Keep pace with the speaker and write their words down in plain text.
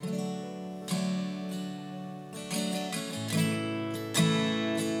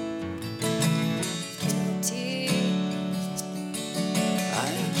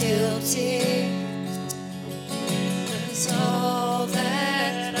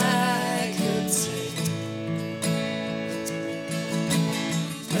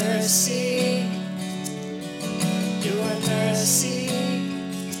mercy, your mercy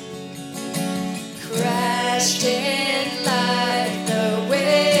crashed in like the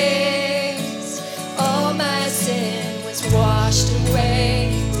waves. All my sin was washed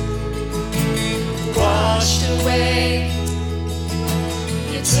away, washed away.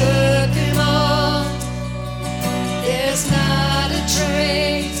 You took them all, there's not a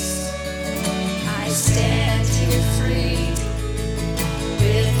trace. I stand here free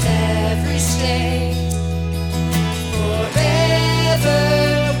with every stain, forever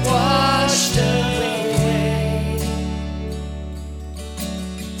washed away.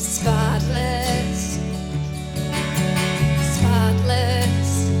 Spotless,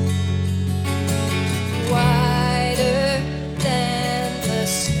 spotless, whiter than the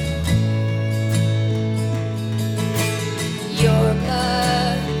snow. Your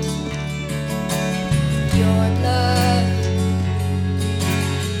blood, your blood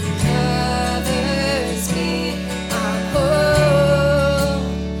covers me. I'm whole.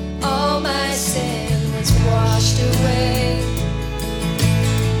 All my sin was washed away,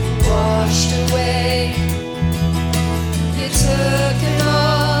 washed away. You took it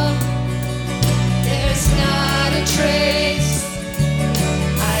all, there's not a trace.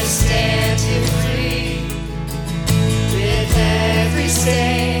 I stand here free with every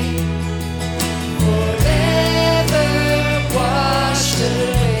stain, forever washed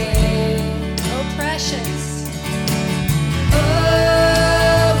away. Oh, precious,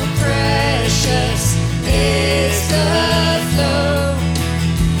 oh, precious is the flow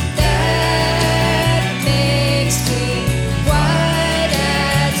that makes me white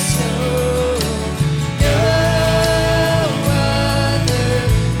as snow. No other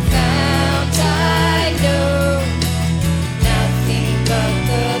fount I know, nothing but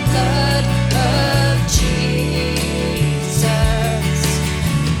the blood of Jesus.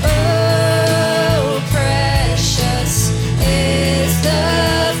 Oh, precious is the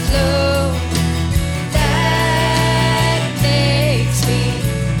flow that makes me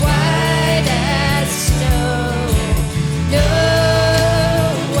white as snow. No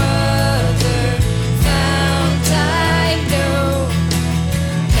other fount I know,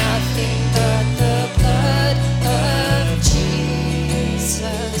 nothing but the blood of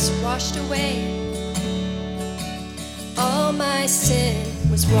Jesus. Washed away, all my sin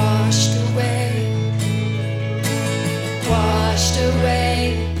was washed away, washed away.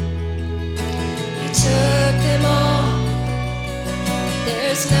 You took them all,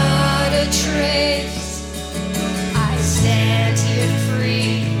 there's not a trace. I stand here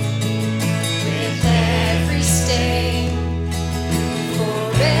free with every stain,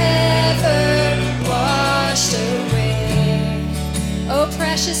 forever washed away. Oh,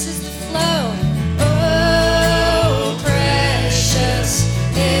 precious is the flow